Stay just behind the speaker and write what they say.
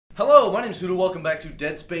Hello, my name's Huta. Welcome back to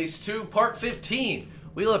Dead Space 2, Part 15.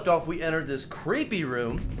 We left off, we entered this creepy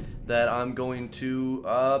room that I'm going to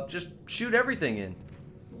just shoot everything in.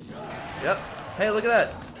 Yep. Hey, look at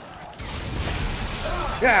that.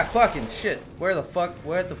 Yeah, fucking shit. Where the fuck?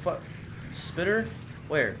 Spitter?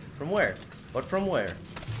 Where? From where? But from where?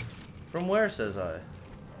 From where, says I?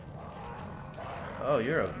 Oh,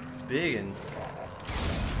 you're a big and...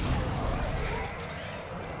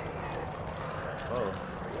 Oh.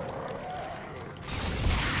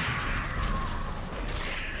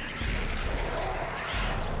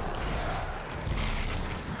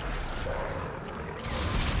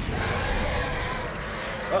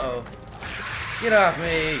 Uh-oh. Get off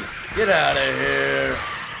me! Get out of here!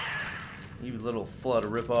 You little flood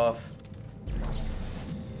of ripoff.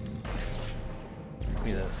 Give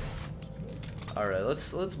me this. Alright,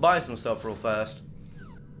 let's buy some stuff real fast.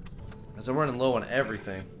 Because I'm running low on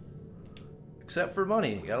everything. Except for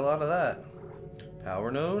money. Got a lot of that.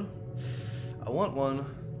 Power node. I want one,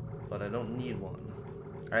 but I don't need one.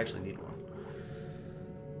 I actually need one.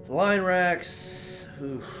 Line racks.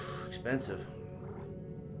 Oof, expensive.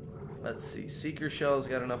 Let's see. Seeker shells,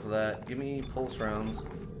 got enough of that. Give me pulse rounds.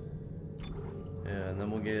 Yeah, and then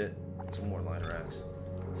we'll get some more line racks.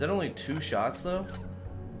 Is that only 2 shots though?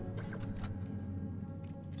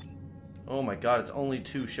 Oh my god, it's only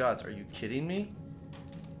 2 shots. Are you kidding me?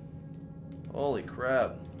 Holy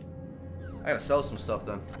crap. I gotta sell some stuff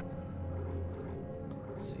then.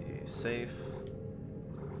 Let's see. Safe.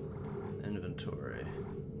 Inventory.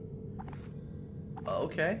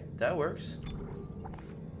 Okay, that works.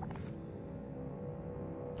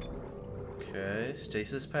 Okay,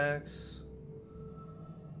 stasis packs.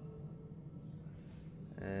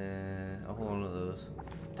 And I'll hold on to those.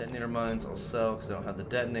 Detonator mines I'll sell because I don't have the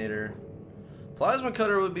detonator. Plasma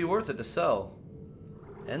cutter would be worth it to sell.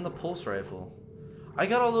 And the pulse rifle. I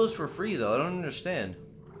got all those for free though, I don't understand.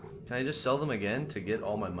 Can I just sell them again to get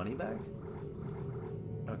all my money back?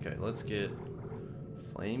 Okay, let's get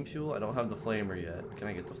flame fuel. I don't have the flamer yet. Can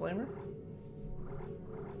I get the flamer?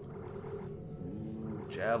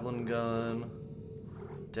 Javelin gun,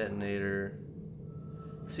 detonator.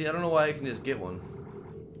 See, I don't know why I can just get one.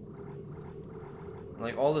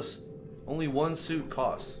 Like all this, only 1 suit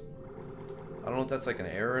costs. I don't know if that's like an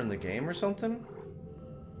error in the game or something.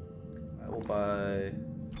 I will buy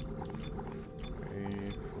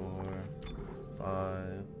 3, 4,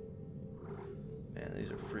 5. Man,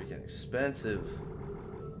 these are freaking expensive.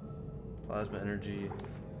 Plasma energy.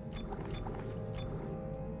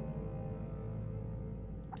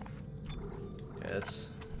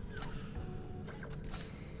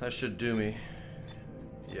 That should do me.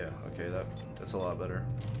 Yeah, okay, that's a lot better.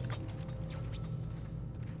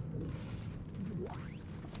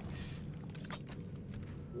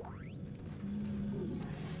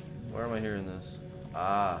 Where am I hearing this?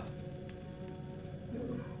 Ah.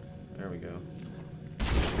 There we go.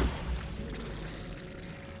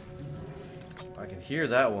 I can hear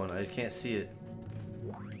that one. I can't see it.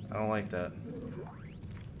 I don't like that.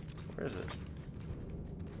 Where is it?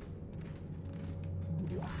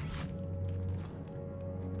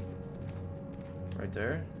 Right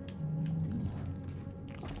there.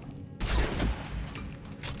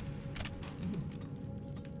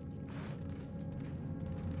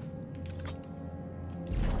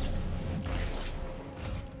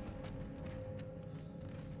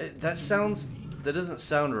 That doesn't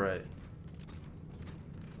sound right.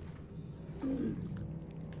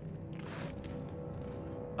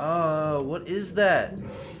 What is that?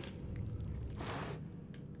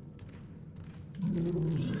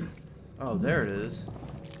 Oh, there it is.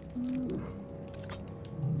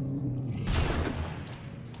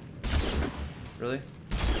 Really?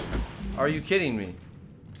 Are you kidding me?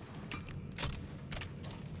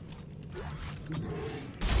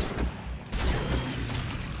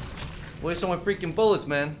 Waste all my freaking bullets,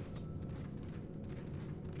 man.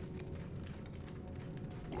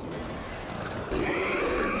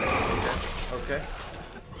 Okay.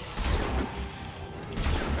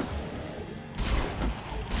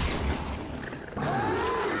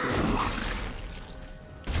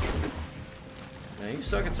 Man, you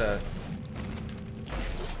suck at that.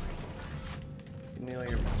 Give me all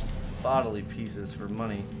your bodily pieces for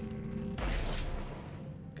money.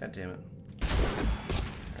 God damn it.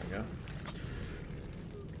 There we go.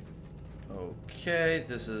 Okay,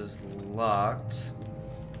 this is locked.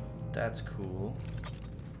 That's cool.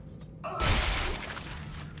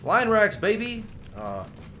 Line racks, baby!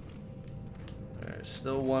 There's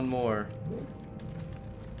still one more.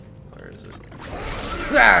 Where is it?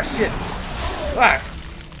 Ah, shit! Ah!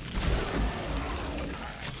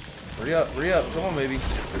 Hurry up, hurry up. Come on, baby.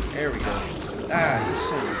 There we go. Ah, you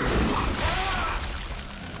son of a bitch.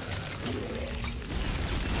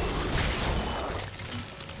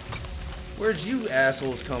 Where'd you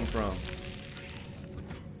assholes come from?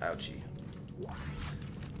 Ouchie.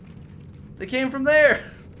 They came from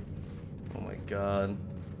there! Oh my god.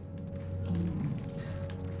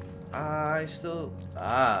 I still...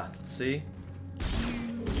 Ah, see?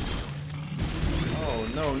 Oh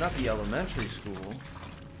no, not the elementary school.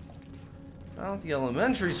 Not the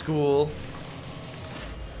elementary school.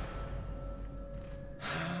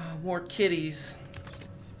 More kitties.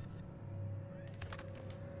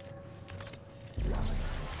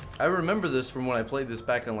 I remember this from when I played this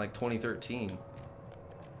back in like 2013.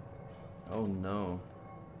 Oh no.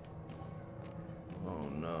 Oh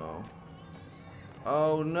no.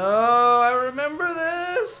 Oh no, I remember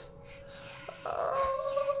this!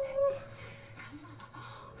 Oh,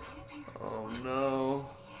 oh no.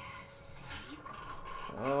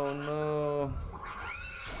 Oh no.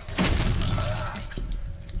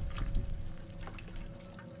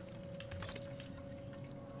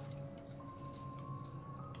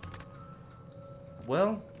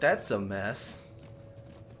 Well, that's a mess.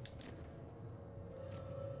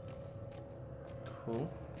 Cool.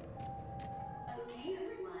 Okay,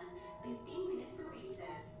 everyone. 15 minutes for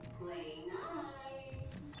recess. Play nice.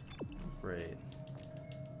 Great.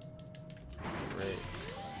 Great.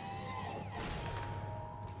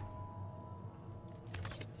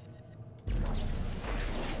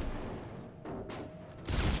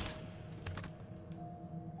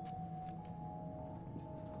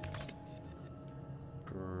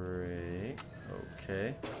 Great.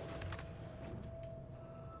 Okay.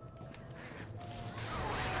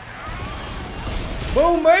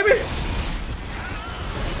 Boom, baby!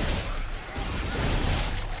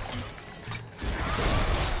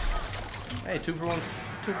 Hey, two for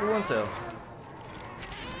one sale.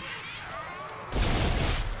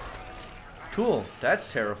 Cool.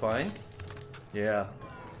 That's terrifying. Yeah.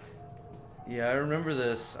 Yeah, I remember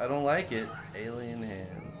this. I don't like it. Alien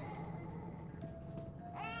hands.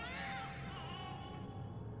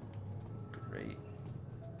 Great.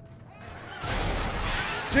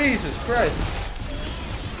 Jesus Christ!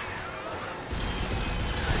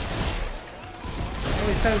 How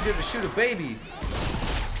many times do you have to shoot a baby?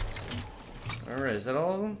 Alright, is that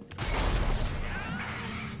all of them?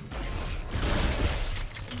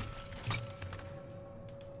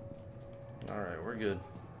 Alright, we're good.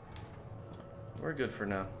 We're good for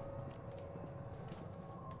now.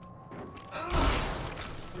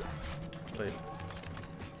 Wait.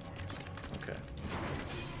 Okay.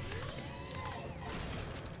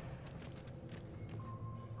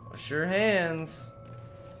 Wash your hands.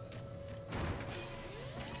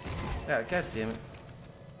 Yeah, god damn it.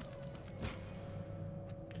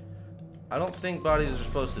 I don't think bodies are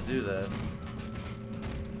supposed to do that.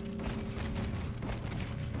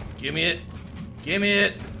 Give me it. Give me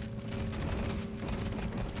it.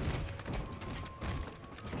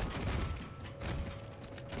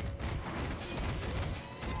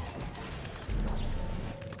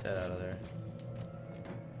 Get that out of there.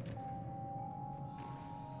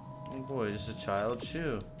 Oh boy, just a child's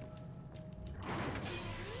shoe.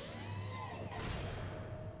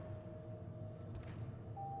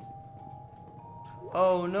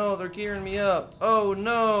 Oh no, they're gearing me up. Oh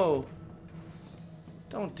no!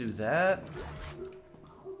 Don't do that.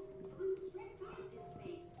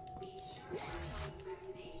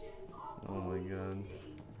 Oh my god.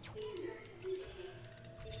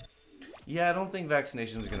 Yeah, I don't think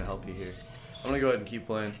vaccinations are gonna help you here. I'm gonna go ahead and keep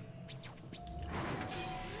playing.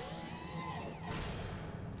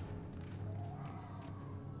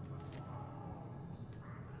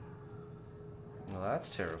 Well,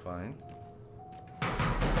 that's terrifying.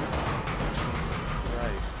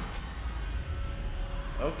 Christ.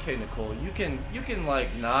 Okay, Nicole, you can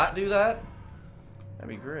like not do that. That'd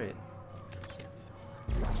be great.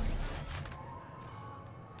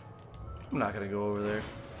 I'm not gonna go over there.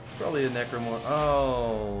 It's probably a necromorph.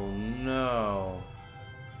 Oh no!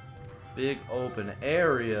 Big open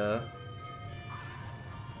area.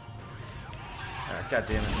 Ah, God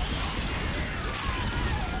damn it!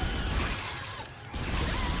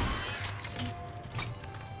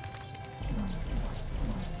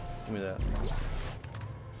 Give me that.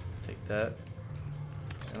 Take that.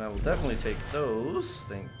 And I will definitely take those.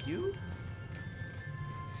 Thank you.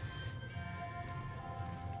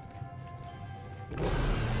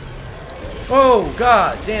 Oh,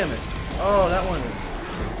 god damn it. Oh, that one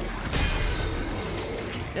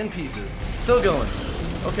is in pieces. Still going.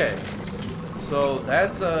 Okay. So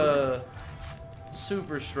that's a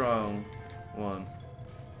super strong one.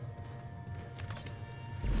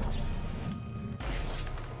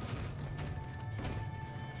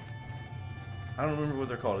 I don't remember what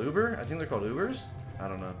they're called. Uber? I think they're called Ubers? I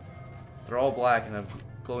don't know. They're all black and have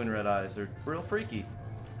glowing red eyes. They're real freaky.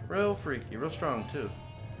 Real freaky. Real strong, too.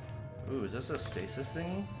 Ooh, is this a stasis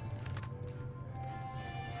thingy?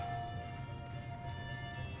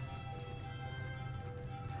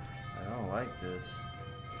 I don't like this.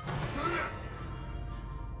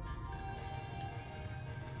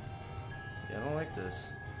 Yeah, I don't like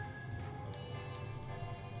this.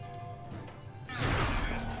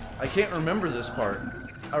 I can't remember this part.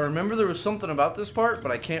 I remember there was something about this part,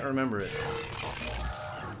 but I can't remember it.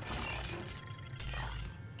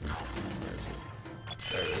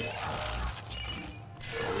 There it is.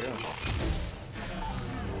 There we go.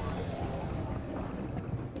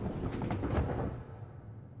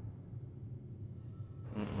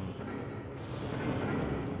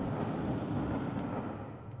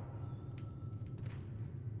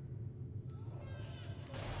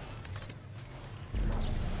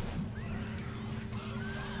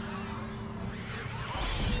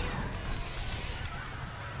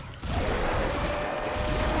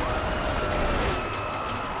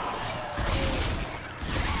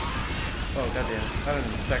 Oh, goddamn. I don't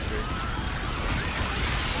infect her.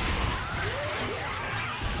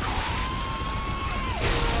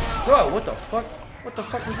 Whoa, what the fuck? What the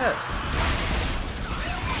fuck was that?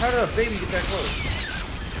 How did a baby get that close?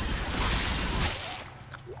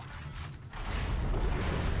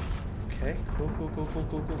 Okay, cool.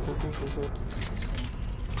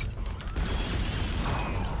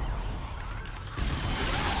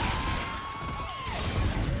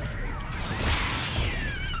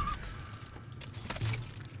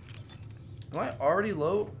 Am I already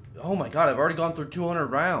low? Oh my god, I've already gone through 200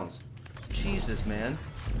 rounds. Jesus, man.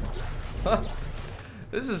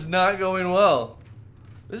 This is not going well.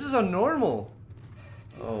 This is unnormal.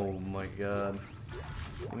 Oh my god.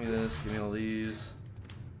 Give me this, give me all these.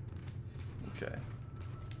 Okay.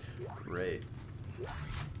 Great.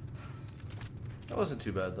 That wasn't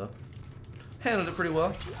too bad though. Handled it pretty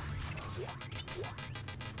well.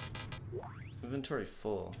 Inventory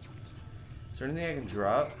full. Is there anything I can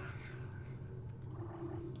drop?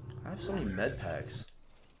 I have so many med packs.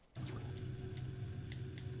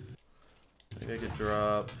 Maybe I could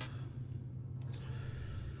drop.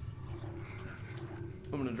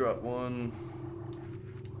 I'm gonna drop 1,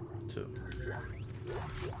 2.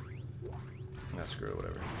 Nah, screw it,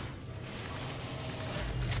 whatever.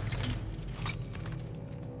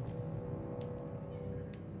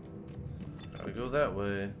 Gotta go that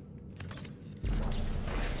way.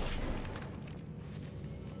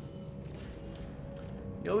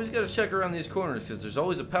 You always gotta check around these corners because there's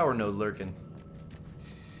always a power node lurking.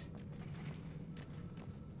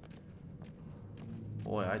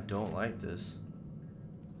 Boy, I don't like this.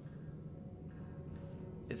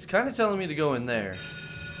 It's kind of telling me to go in there.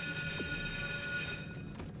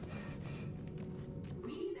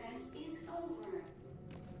 Recess is over.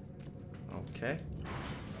 Okay.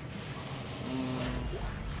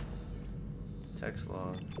 Text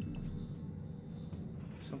log.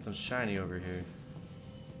 Something shiny over here.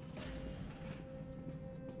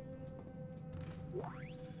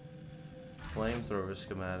 Flamethrower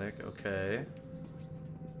schematic, okay.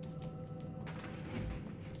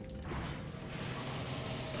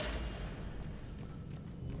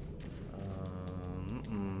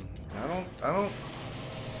 I don't.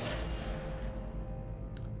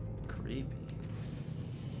 Creepy.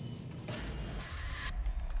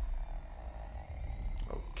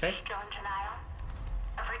 Okay. Still in denial?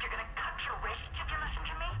 Afraid you're gonna cut your wrists if you listen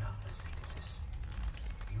to me? I'm not listening to this.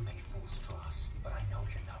 You may fool Strauss, but I know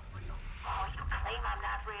you're not real. Oh, you claim I'm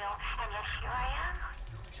not real, and yet here I am?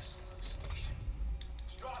 You're just a hallucination.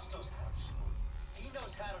 Strauss knows how to destroy you. He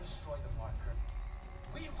knows how to destroy the marker.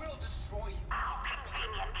 We will destroy you. How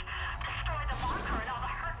convenient. Destroy the marker and all the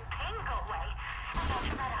hurt and pain go away. And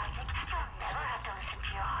after that, Isaac, you'll never have to listen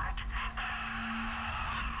to your heart.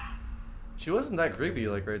 She wasn't that creepy,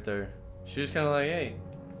 like right there. She was kind of like, "Hey,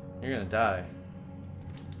 you're gonna die."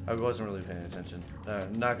 I wasn't really paying attention.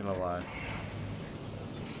 Not gonna lie.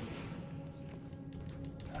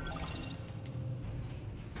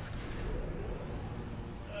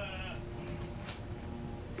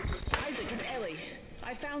 Isaac, it's Ellie.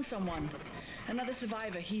 I found someone. Another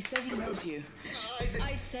survivor. He says he knows you.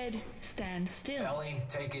 I said stand still. Ellie,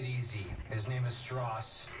 take it easy. His name is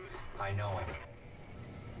Strauss. I know him.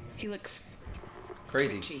 He looks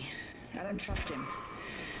Crazy. itchy. I don't trust him.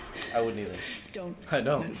 I wouldn't either. Don't. I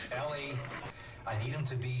don't. move. Ellie, I need him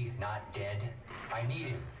to be not dead. I need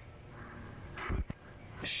him.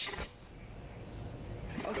 Shit.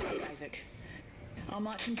 Okay, Isaac. I'll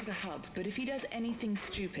march him to the hub, but if he does anything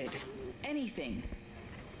stupid, anything,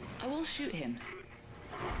 I will shoot him.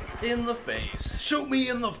 In the face. Shoot me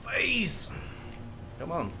in the face!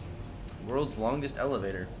 Come on. World's longest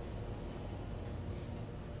elevator.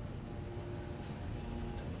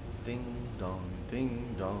 Ding dong,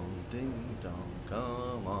 ding dong, ding dong.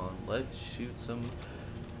 Come on, let's shoot some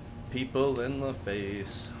people in the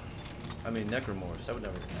face. I mean, necromorphs. That would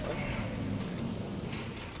never. What?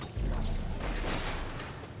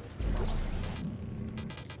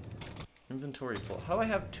 Inventory full. How do I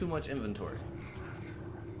have too much inventory?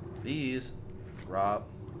 These drop.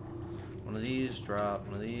 One of these drop.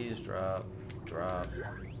 One of these drop. Drop.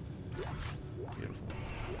 Beautiful.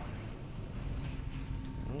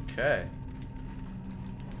 Okay.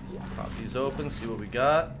 Pop these open, see what we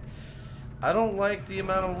got. I don't like the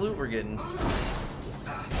amount of loot we're getting.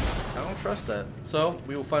 I don't trust that. So,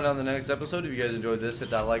 we will find out in the next episode. If you guys enjoyed this, hit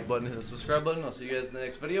that like button, hit the subscribe button. I'll see you guys in the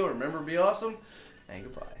next video. Remember, be awesome, and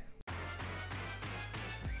goodbye.